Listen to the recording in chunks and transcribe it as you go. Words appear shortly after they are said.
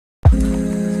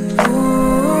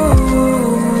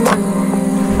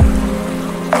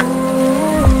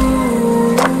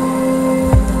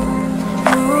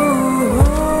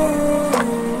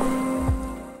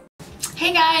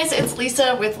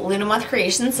Lisa with Moth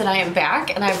Creations, and I am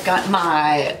back, and I've got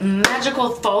my Magical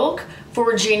Folk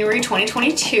for January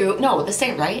 2022. No, this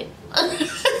ain't right.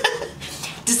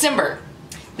 December.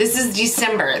 This is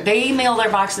December. They mail their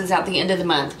boxes out the end of the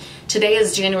month. Today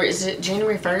is January. Is it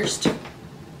January 1st?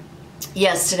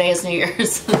 Yes, today is New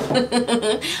Year's.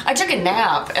 I took a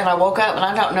nap and I woke up and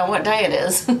I don't know what day it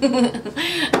is.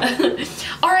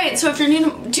 Alright, so if you're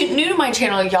new to my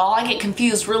channel, y'all, I get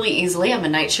confused really easily. I'm a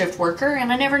night shift worker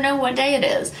and I never know what day it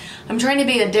is. I'm trying to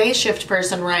be a day shift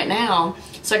person right now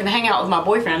so I can hang out with my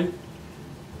boyfriend.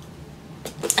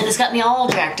 And it's got me all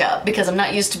jacked up because I'm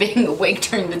not used to being awake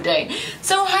during the day.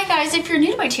 So hi guys, if you're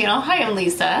new to my channel, hi, I'm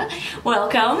Lisa.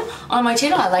 Welcome. On my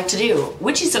channel I like to do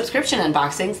witchy subscription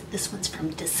unboxings. This one's from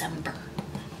December.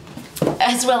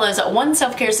 As well as one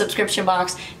self-care subscription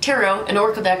box, tarot and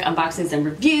oracle deck unboxings and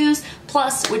reviews,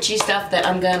 plus witchy stuff that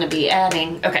I'm gonna be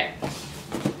adding. Okay,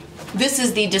 this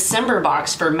is the December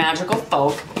box for Magical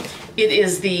Folk. It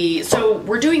is the, so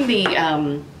we're doing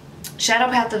the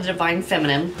Shadow Path of the Divine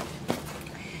Feminine.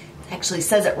 Actually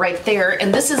says it right there,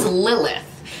 and this is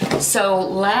Lilith. So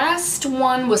last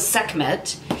one was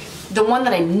Sekhmet. The one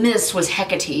that I missed was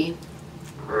Hecate.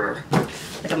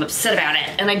 Like, I'm upset about it,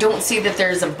 and I don't see that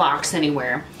there's a box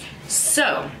anywhere.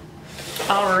 So,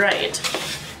 all right,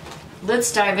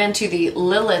 let's dive into the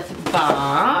Lilith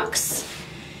box.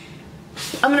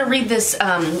 I'm gonna read this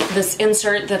this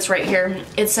insert that's right here.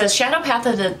 It says, Shadow Path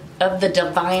of the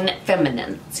Divine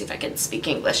Feminine. Let's see if I can speak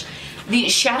English. The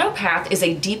Shadow Path is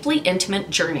a deeply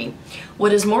intimate journey.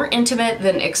 What is more intimate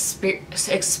than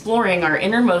exploring our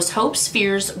innermost hopes,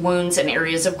 fears, wounds, and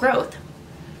areas of growth?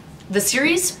 The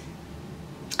series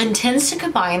intends to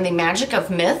combine the magic of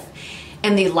myth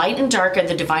and the light and dark of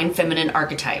the Divine Feminine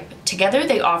archetype. Together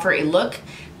they offer a look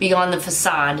beyond the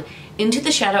facade into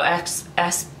the shadow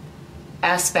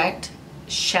aspect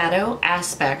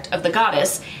of the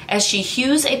goddess as she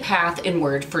hews a path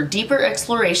inward for deeper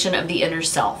exploration of the inner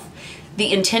self.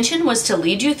 The intention was to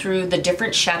lead you through the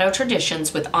different shadow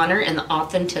traditions with honor and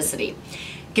authenticity,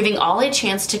 giving all a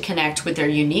chance to connect with their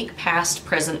unique past,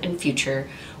 present, and future,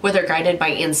 whether guided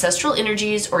by ancestral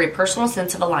energies or a personal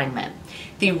sense of alignment.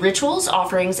 The rituals,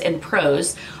 offerings, and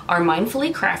prose are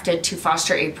mindfully crafted to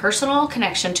foster a personal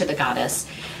connection to the goddess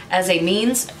as a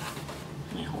means,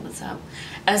 let me hold this up,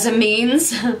 as a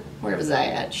means, where was I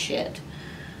at? Shit.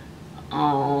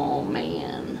 Oh,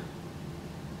 man.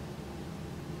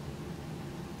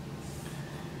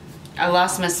 I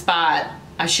lost my spot.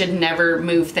 I should never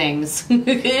move things.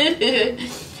 Okay.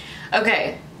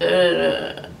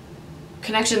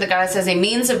 Connection to the goddess as a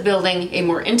means of building a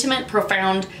more intimate,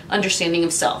 profound understanding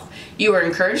of self. You are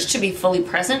encouraged to be fully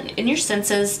present in your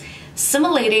senses,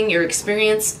 simulating your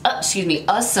experience,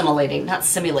 assimilating, not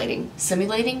simulating,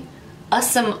 simulating?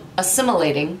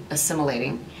 Assimilating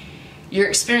your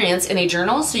experience in a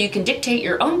journal so you can dictate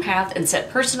your own path and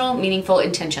set personal, meaningful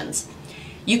intentions.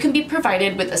 You can be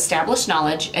provided with established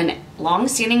knowledge and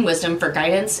long-standing wisdom for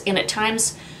guidance and at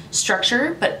times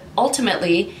structure, but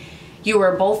ultimately you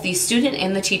are both the student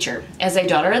and the teacher. As a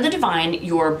daughter of the divine,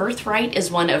 your birthright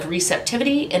is one of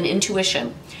receptivity and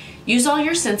intuition. Use all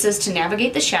your senses to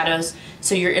navigate the shadows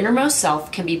so your innermost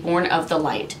self can be born of the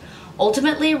light.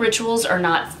 Ultimately, rituals are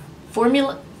not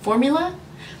formula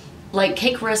like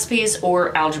cake recipes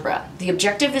or algebra. The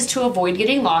objective is to avoid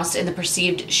getting lost in the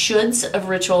perceived shoulds of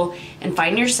ritual and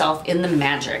find yourself in the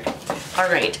magic. All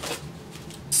right.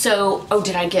 So, oh,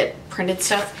 did I get printed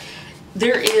stuff?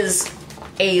 There is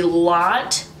a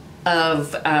lot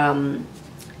of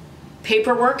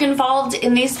paperwork involved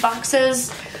in these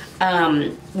boxes,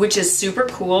 which is super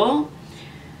cool.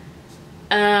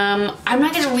 I'm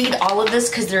not going to read all of this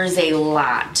because there's a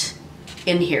lot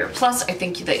in here. Plus, I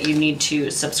think that you need to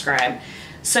subscribe.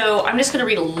 So I'm just going to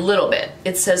read a little bit.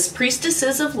 It says,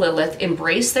 priestesses of Lilith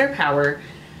embrace their power,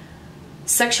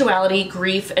 sexuality,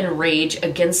 grief, and rage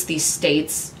against the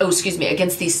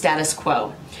against the status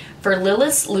quo. For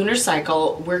Lilith's lunar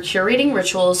cycle, we're curating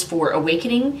rituals for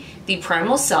awakening the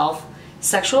primal self,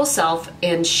 sexual self,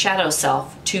 and shadow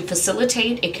self to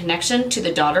facilitate a connection to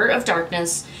the daughter of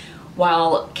darkness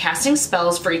while casting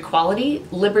spells for equality,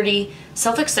 liberty,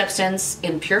 self-acceptance,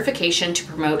 and purification to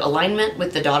promote alignment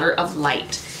with the daughter of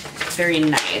light. Very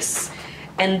nice.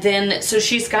 And then, so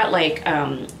she's got like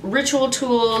ritual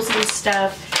tools and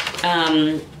stuff,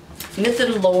 myth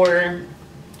and lore,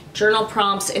 journal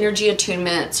prompts, energy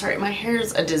attunement. Sorry, my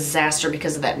hair's a disaster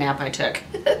because of that nap I took.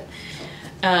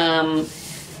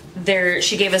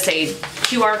 She gave us a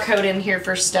QR code in here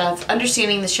for stuff.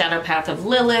 Understanding the Shadow Path of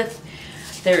Lilith.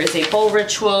 There is a bowl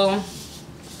ritual,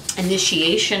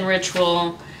 initiation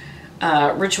ritual,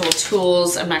 ritual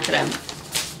tools. I'm not gonna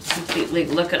completely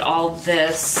look at all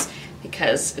this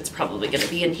because it's probably going to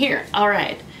be in here. All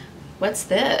right. What's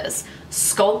this?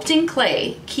 Sculpting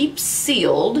clay. Keep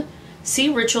sealed. See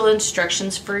ritual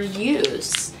instructions for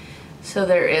use. So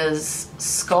there is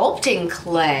sculpting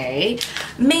clay.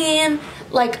 Man,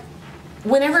 like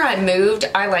whenever I moved,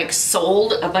 I like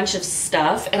sold a bunch of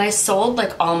stuff, and I sold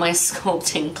like all my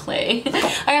sculpting clay.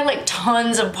 I had like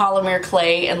tons of polymer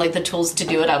clay and like the tools to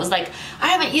do it. I was like, I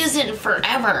haven't used it in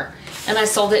forever. And I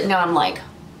sold it, and now I'm like,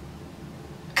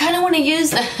 I kind of want to use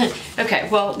that. Okay,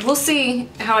 well, we'll see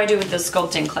how I do with this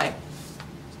sculpting clay.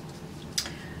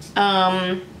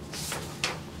 Let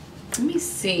me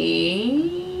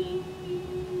see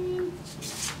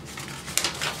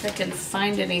if I can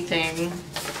find anything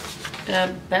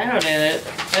about it.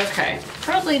 Okay,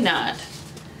 probably not.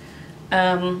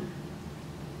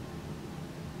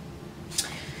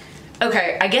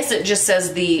 Okay, I guess it just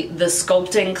says the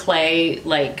sculpting clay,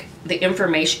 like the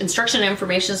instruction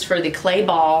informations for the clay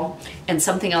ball and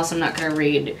something else I'm not going to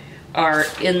read are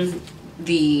in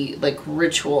the like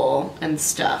ritual and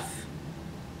stuff.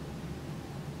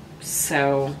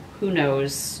 So who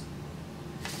knows?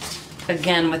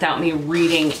 Again, without me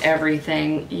reading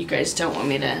everything, you guys don't want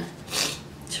me to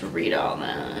read all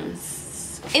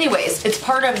this. Anyways, it's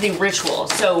part of the ritual.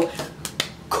 So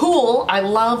cool. I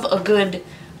love a good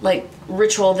like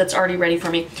ritual that's already ready for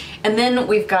me. And then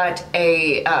we've got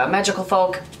a Magickal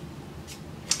Folk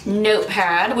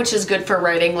notepad, which is good for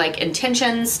writing like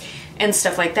intentions and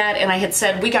stuff like that. And I had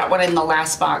said we got one in the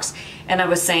last box, and I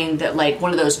was saying that like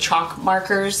one of those chalk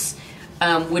markers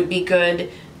would be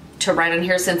good to write on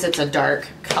here since it's a dark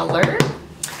color.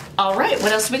 All right,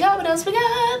 what else we got? What else we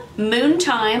got?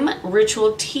 Moontime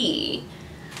Ritual Tea.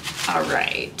 All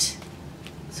right,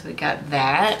 so we got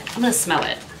that. I'm gonna smell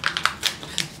it.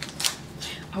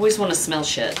 I always want to smell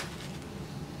shit.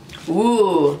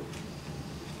 Ooh.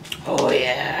 Oh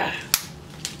yeah.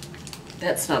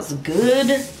 That smells good.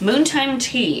 Moontime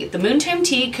tea. The Moontime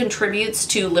tea contributes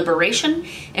to liberation,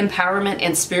 empowerment,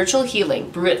 and spiritual healing.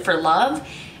 Brew it for love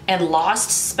and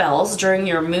lost spells during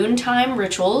your Moontime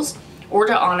rituals, or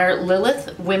to honor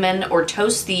Lilith, women, or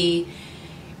toast the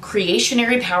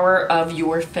creationary power of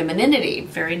your femininity.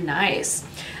 Very nice.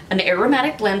 An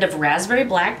aromatic blend of raspberry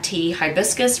black tea,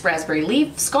 hibiscus, raspberry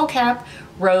leaf, skullcap,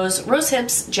 rose, rose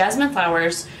hips, jasmine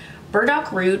flowers,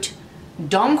 burdock root,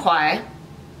 dong quai,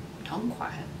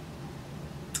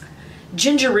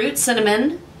 ginger root,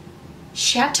 cinnamon,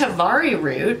 shatavari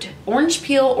root, orange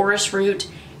peel, orris root,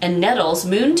 and nettles.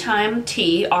 Moontime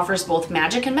tea offers both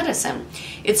magic and medicine.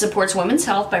 It supports women's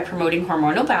health by promoting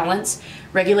hormonal balance,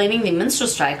 regulating the menstrual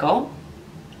cycle,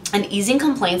 and easing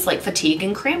complaints like fatigue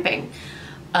and cramping.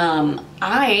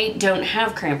 I don't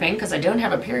have cramping because I don't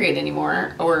have a period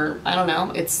anymore, or I don't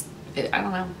know, I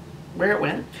don't know where it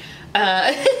went.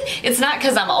 It's not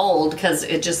because I'm old, because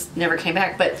it just never came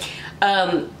back, but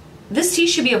this tea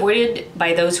should be avoided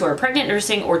by those who are pregnant,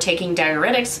 nursing, or taking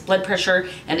diuretics, blood pressure,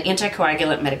 and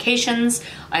anticoagulant medications.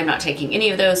 I'm not taking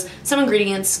any of those. Some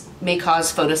ingredients may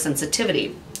cause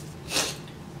photosensitivity.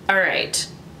 All right,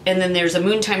 and then there's a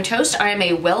Moontime toast. I am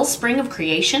a wellspring of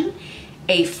creation,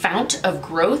 a fount of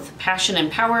growth, passion,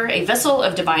 and power, a vessel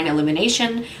of divine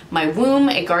illumination, my womb,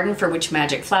 a garden for which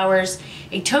magic flowers,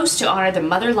 a toast to honor the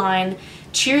mother line,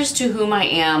 cheers to whom I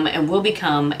am and will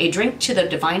become, a drink to the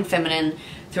divine feminine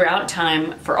throughout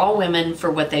time, for all women, for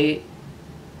what they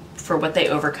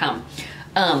overcome.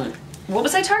 What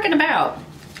was I talking about?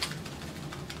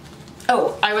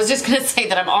 Oh, I was just gonna say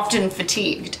that I'm often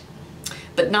fatigued,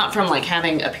 but not from like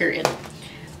having a period.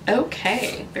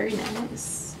 Okay, very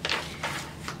nice.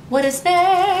 What is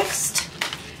next?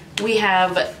 We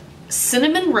have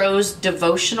Cinnamon Rose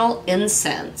Devotional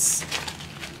Incense.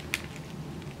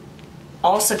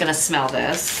 Also gonna smell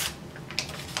this.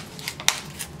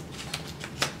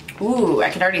 Ooh, I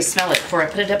can already smell it before I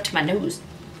put it up to my nose.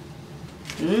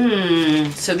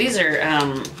 So these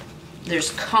are, there's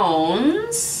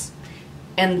cones,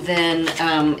 and then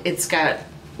it's got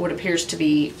what appears to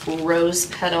be rose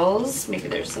petals. Maybe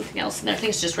there's something else in there. I think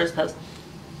it's just rose petals.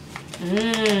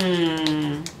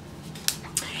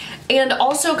 And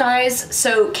also, guys,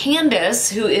 so Candace,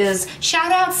 who is,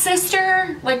 shout out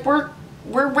sister, like we're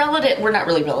relative, we're not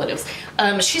really relatives.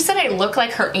 She said I look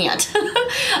like her aunt.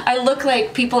 I look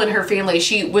like people in her family.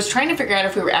 She was trying to figure out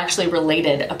if we were actually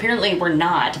related. Apparently we're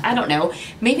not. I don't know.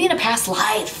 Maybe in a past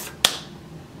life.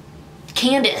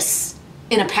 Candace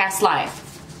in a past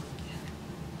life.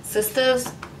 Sisters,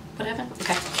 whatever.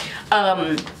 Okay.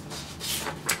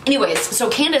 Anyways, so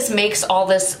Candace makes all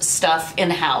this stuff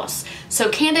in-house. So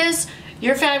Candace,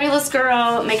 you're a fabulous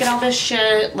girl, making all this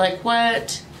shit. Like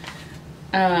what?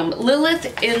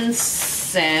 Lilith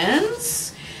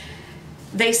incense.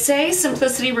 They say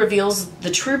simplicity reveals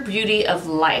the true beauty of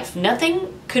life.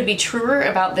 Nothing could be truer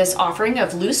about this offering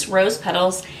of loose rose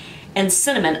petals and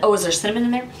cinnamon. Oh, is there cinnamon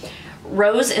in there?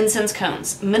 Rose incense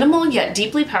cones. Minimal yet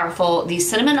deeply powerful, the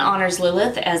cinnamon honors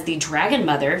Lilith as the dragon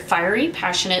mother, fiery,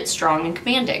 passionate, strong, and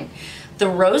commanding. The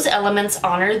rose elements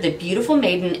honor the beautiful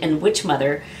maiden and witch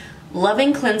mother,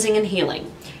 loving, cleansing, and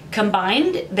healing.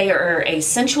 Combined, they are a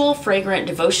sensual, fragrant,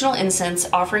 devotional incense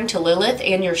offering to Lilith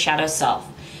and your shadow self.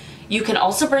 You can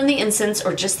also burn the incense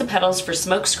or just the petals for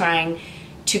smoke scrying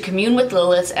to commune with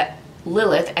Lilith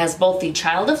as both the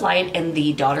child of light and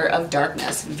the daughter of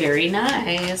darkness. Very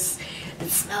nice. It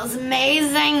smells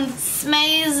amazing. It's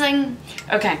amazing.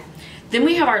 Okay, then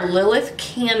we have our Lilith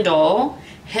candle,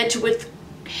 Hedge Witch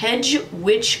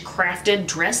Crafted,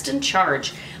 Dressed in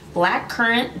Charge, black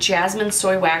currant, jasmine,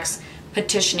 soy wax,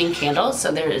 petitioning candle.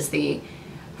 So there is the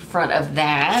front of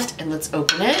that, and let's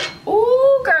open it.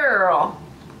 Ooh, girl.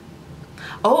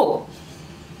 Oh.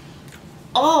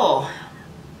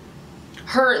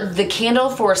 The candle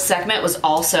for Sekhmet was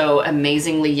also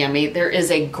amazingly yummy. There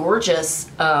is a gorgeous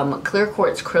clear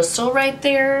quartz crystal right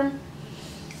there.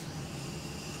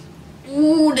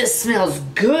 Ooh, this smells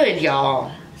good,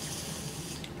 y'all.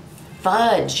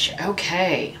 Fudge.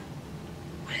 Okay.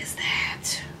 What is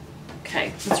that?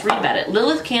 Okay, let's read about it.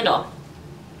 Lilith candle.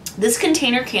 This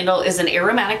container candle is an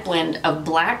aromatic blend of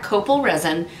black copal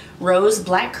resin, rose,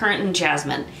 black currant, and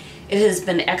jasmine. It has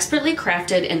been expertly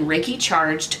crafted and Reiki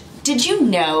charged. Did you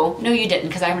know? No, you didn't,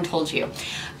 because I haven't told you.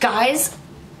 Guys,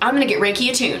 I'm going to get Reiki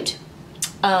attuned.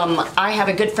 I have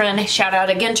a good friend, shout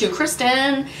out again to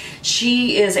Kristen.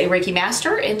 She is a Reiki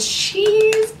master, and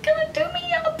she's going to do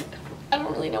me up. I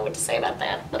don't really know what to say about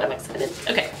that, but I'm excited.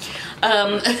 Okay.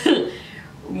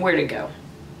 Where to go?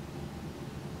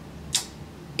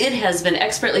 It has been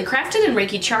expertly crafted and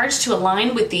Reiki charged to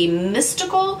align with the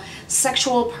mystical,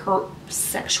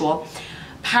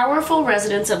 powerful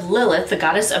residence of Lilith, the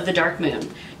goddess of the dark moon.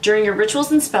 During your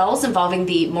rituals and spells involving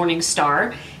the morning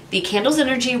star, the candle's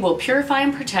energy will purify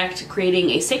and protect, creating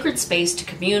a sacred space to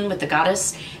commune with the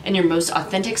goddess and your most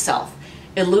authentic self,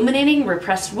 illuminating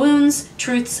repressed wounds,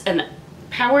 truths, and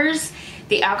powers.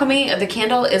 The alchemy of the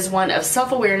candle is one of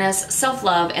self-awareness,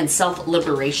 self-love, and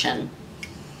self-liberation.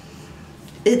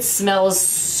 It smells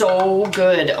so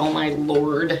good. Oh my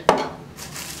Lord.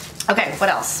 Okay, what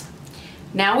else?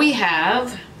 Now we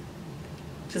have,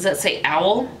 does that say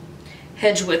owl?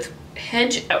 I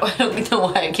don't know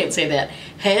why I can't say that.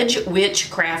 Hedge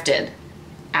Witch Crafted.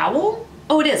 Owl?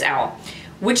 Oh, it is owl.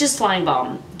 Witch's Flying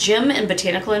Balm. Gem and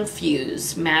botanical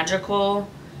infused. Magickal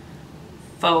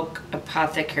Folk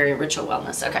Apothecary Ritual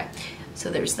Wellness. Okay, so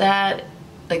there's that.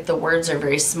 Like the words are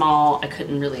very small. I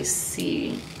couldn't really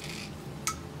see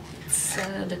what it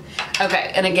said.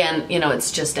 Okay, and again, you know,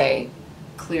 it's just a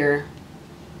clear...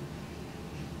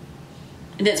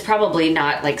 And it's probably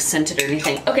not like scented or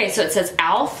anything. Okay, so it says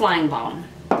Owl Flying Balm.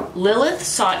 Lilith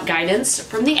sought guidance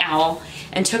from the owl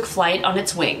and took flight on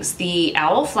its wings. The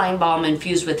Owl Flying Balm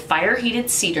infused with fire-heated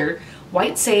cedar,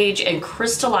 white sage, and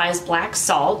crystallized black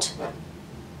salt.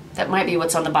 That might be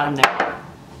what's on the bottom there.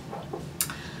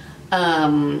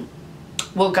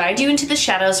 Will guide you into the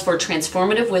shadows for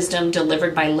transformative wisdom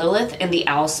delivered by Lilith and the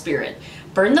owl spirit.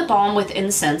 Burn the balm with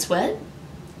incense. What?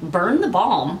 Burn the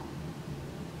balm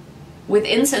with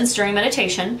incense during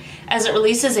meditation. As it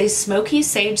releases a smoky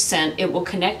sage scent, it will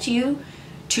connect you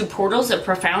to portals of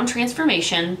profound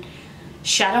transformation,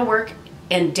 shadow work,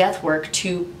 and death work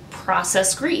to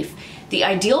process grief. The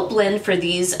ideal blend for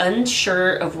these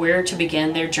unsure of where to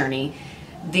begin their journey.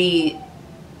 The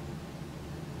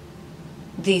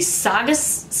Saga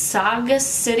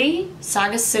City,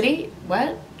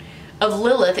 what? Of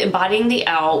Lilith embodying the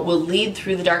owl will lead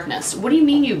through the darkness. What do you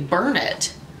mean you burn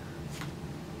it?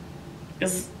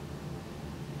 Is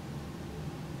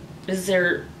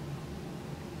there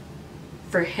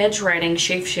for hedge riding,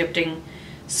 shape-shifting,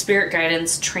 spirit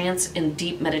guidance, trance, and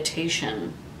deep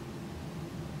meditation?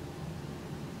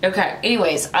 Okay,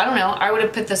 anyways, I don't know. I would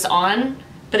have put this on,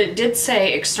 but it did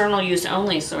say external use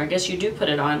only, so I guess you do put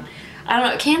it on. I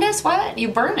don't know. Candace, what? You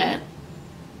burn it?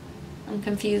 I'm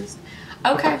confused.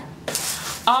 Okay.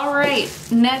 All right.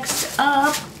 Next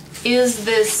up is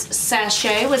this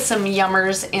sachet with some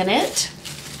yummers in it.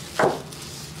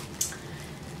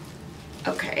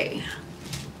 Okay.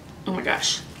 Oh my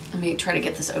gosh. Let me try to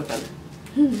get this open.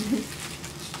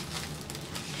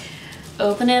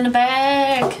 Opening a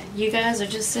bag. You guys are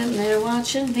just sitting there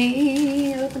watching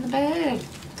me open the bag.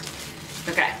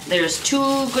 Okay. There's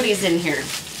two goodies in here.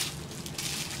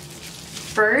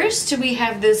 First, we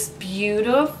have this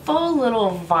beautiful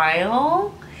little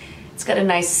vial. It It's got a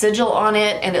nice sigil on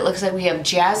it, and it looks like we have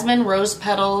jasmine, rose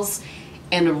petals,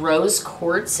 and rose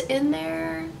quartz in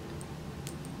there.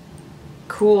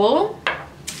 Cool.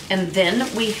 And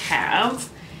then we have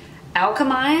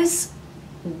Alchemize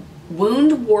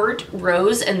Woundwort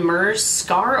Rose and Myrrh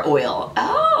Scar Oil.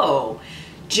 Oh!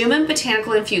 Gem and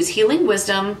botanical infused healing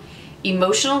wisdom,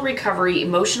 emotional recovery,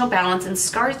 emotional balance, and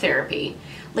scar therapy.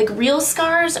 Like real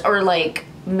scars or like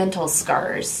mental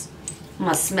scars? I'm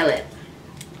gonna smell it.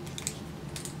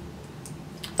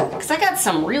 Because I got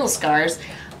some real scars.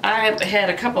 I've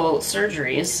had a couple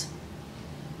surgeries.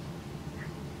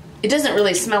 It doesn't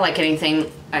really smell like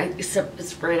anything, except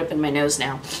it's right up in my nose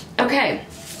now. Okay,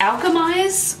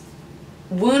 Alchemize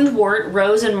Woundwort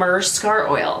Rose and Myrrh Scar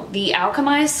Oil. The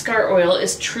Alchemized Scar Oil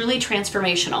is truly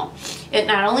transformational. It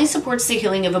not only supports the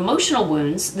healing of emotional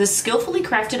wounds, this skillfully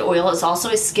crafted oil is also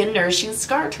a skin nourishing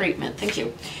scar treatment. Thank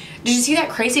you. Did you see that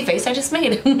crazy face I just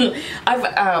made? I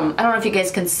don't know if you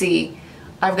guys can see,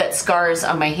 I've got scars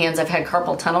on my hands. I've had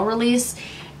carpal tunnel release,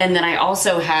 and then I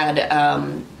also had,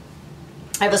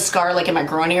 I have a scar like in my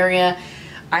groin area.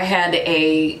 I had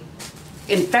a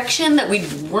infection that we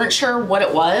weren't sure what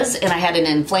it was, and I had an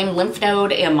inflamed lymph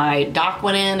node, and my doc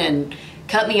went in and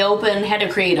cut me open, had to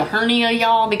create a hernia,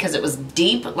 y'all, because it was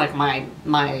deep. Like my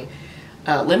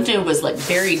lymph node was like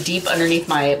very deep underneath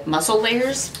my muscle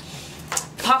layers.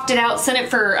 Popped it out, sent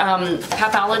it for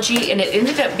pathology, and it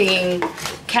ended up being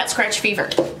cat scratch fever.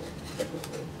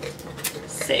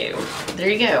 So there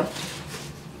you go.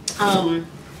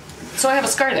 So I have a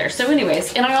scar there. So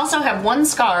anyways, and I also have one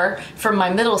scar from my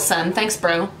middle son. Thanks,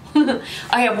 bro.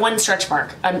 I have one stretch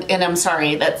mark. And I'm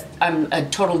sorry, I'm a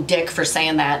total dick for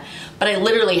saying that. But I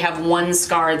literally have one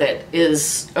scar that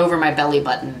is over my belly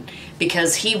button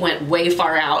because he went way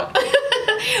far out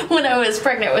when I was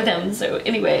pregnant with him. So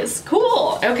anyways,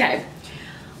 cool. Okay.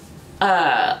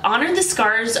 Honor the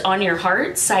scars on your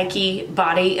heart, psyche,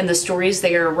 body, and the stories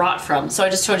they are wrought from. So I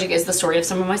just told you guys the story of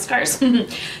some of my scars.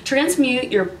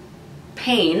 Transmute your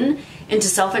pain into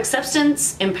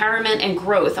self-acceptance, empowerment, and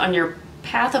growth on your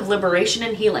path of liberation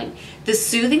and healing. This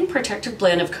soothing, protective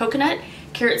blend of coconut,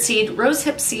 carrot seed, rose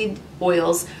hip seed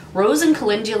oils, rose and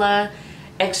calendula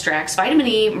extracts, vitamin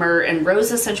E, myrrh, and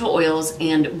rose essential oils,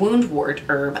 and woundwort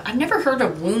herb. I've never heard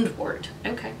of woundwort.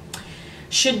 Okay.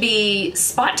 Should be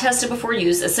spot tested before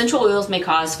use. Essential oils may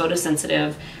cause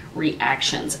photosensitive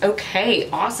reactions. Okay,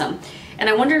 awesome. And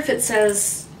I wonder if it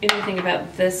says anything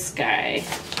about this guy.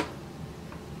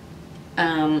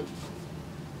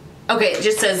 Okay, it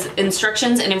just says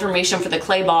instructions and information for the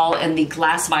clay ball and the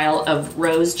glass vial of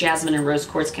rose, jasmine, and rose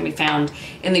quartz can be found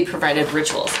in the provided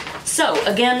rituals. So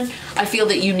again, I feel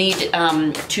that you need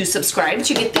to subscribe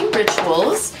to get the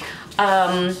rituals.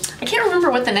 I can't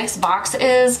remember what the next box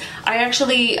is. I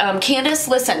actually, Candace,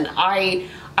 listen, I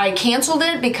canceled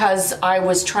it because I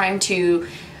was trying to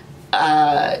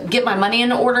get my money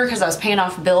in order because I was paying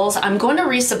off bills. I'm going to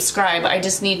resubscribe. I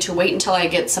just need to wait until I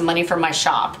get some money from my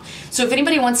shop. So if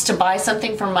anybody wants to buy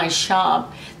something from my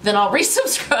shop, then I'll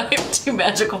resubscribe to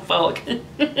Magickal Folk.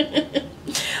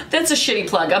 That's a shitty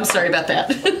plug. I'm sorry about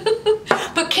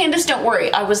that. But Candace, don't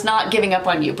worry. I was not giving up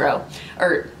on you, bro.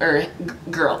 Or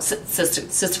girl,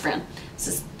 sister friend.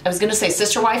 I was going to say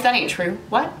sister wife. That ain't true.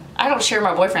 What? I don't share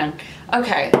my boyfriend.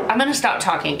 Okay, I'm going to stop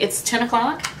talking. It's 10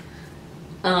 o'clock.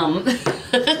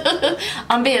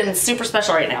 I'm being super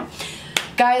special right now.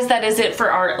 Guys, that is it for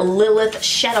our Lilith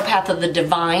Shadow Path of the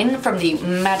Divine from the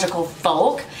Magickal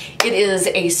Folk. It is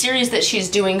a series that she's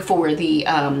doing for the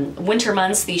winter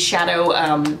months, the shadow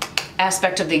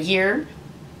aspect of the year.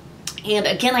 And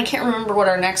again, I can't remember what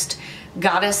our next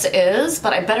goddess is,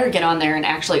 but I better get on there and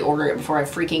actually order it before I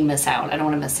freaking miss out. I don't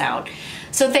want to miss out.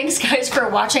 So thanks guys for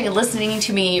watching and listening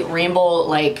to me ramble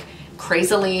like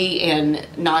crazily and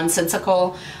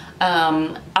nonsensical.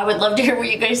 I would love to hear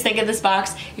what you guys think of this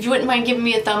box. If you wouldn't mind giving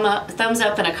me a thumbs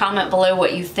up and a comment below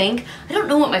what you think. I don't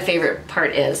know what my favorite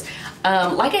part is.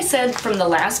 Like I said from the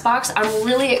last box, I'm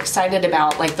really excited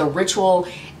about like the ritual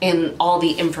and all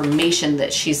the information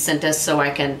that she sent us so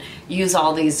I can use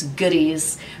all these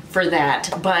goodies for that.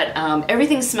 But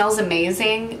everything smells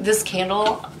amazing. This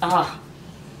candle,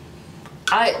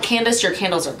 Candace, your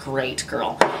candles are great,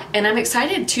 girl. And I'm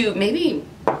excited to maybe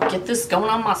get this going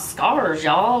on my scars,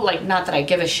 y'all. Like, not that I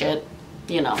give a shit.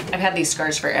 You know, I've had these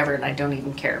scars forever and I don't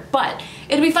even care. But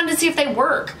it'd be fun to see if they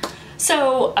work.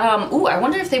 So, ooh, I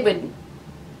wonder if they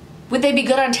would they be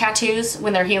good on tattoos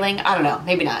when they're healing? I don't know.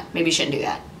 Maybe not. Maybe you shouldn't do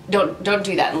that. Don't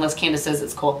do that unless Candace says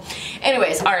it's cool.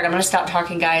 Anyways, all right, I'm going to stop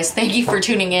talking, guys. Thank you for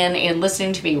tuning in and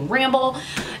listening to me ramble.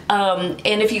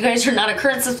 And if you guys are not a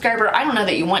current subscriber, I don't know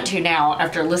that you want to now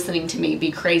after listening to me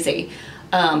be crazy.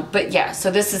 But yeah, so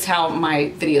this is how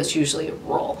my videos usually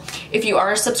roll. If you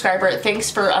are a subscriber, thanks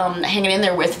for hanging in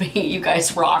there with me. You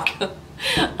guys rock.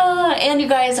 And you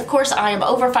guys, of course, I am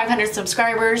over 500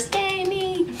 subscribers. Yay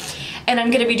me! And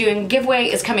I'm going to be doing a giveaway.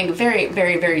 It's coming very,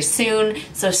 very, very soon.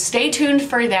 So stay tuned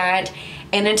for that.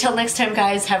 And until next time,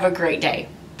 guys, have a great day.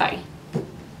 Bye.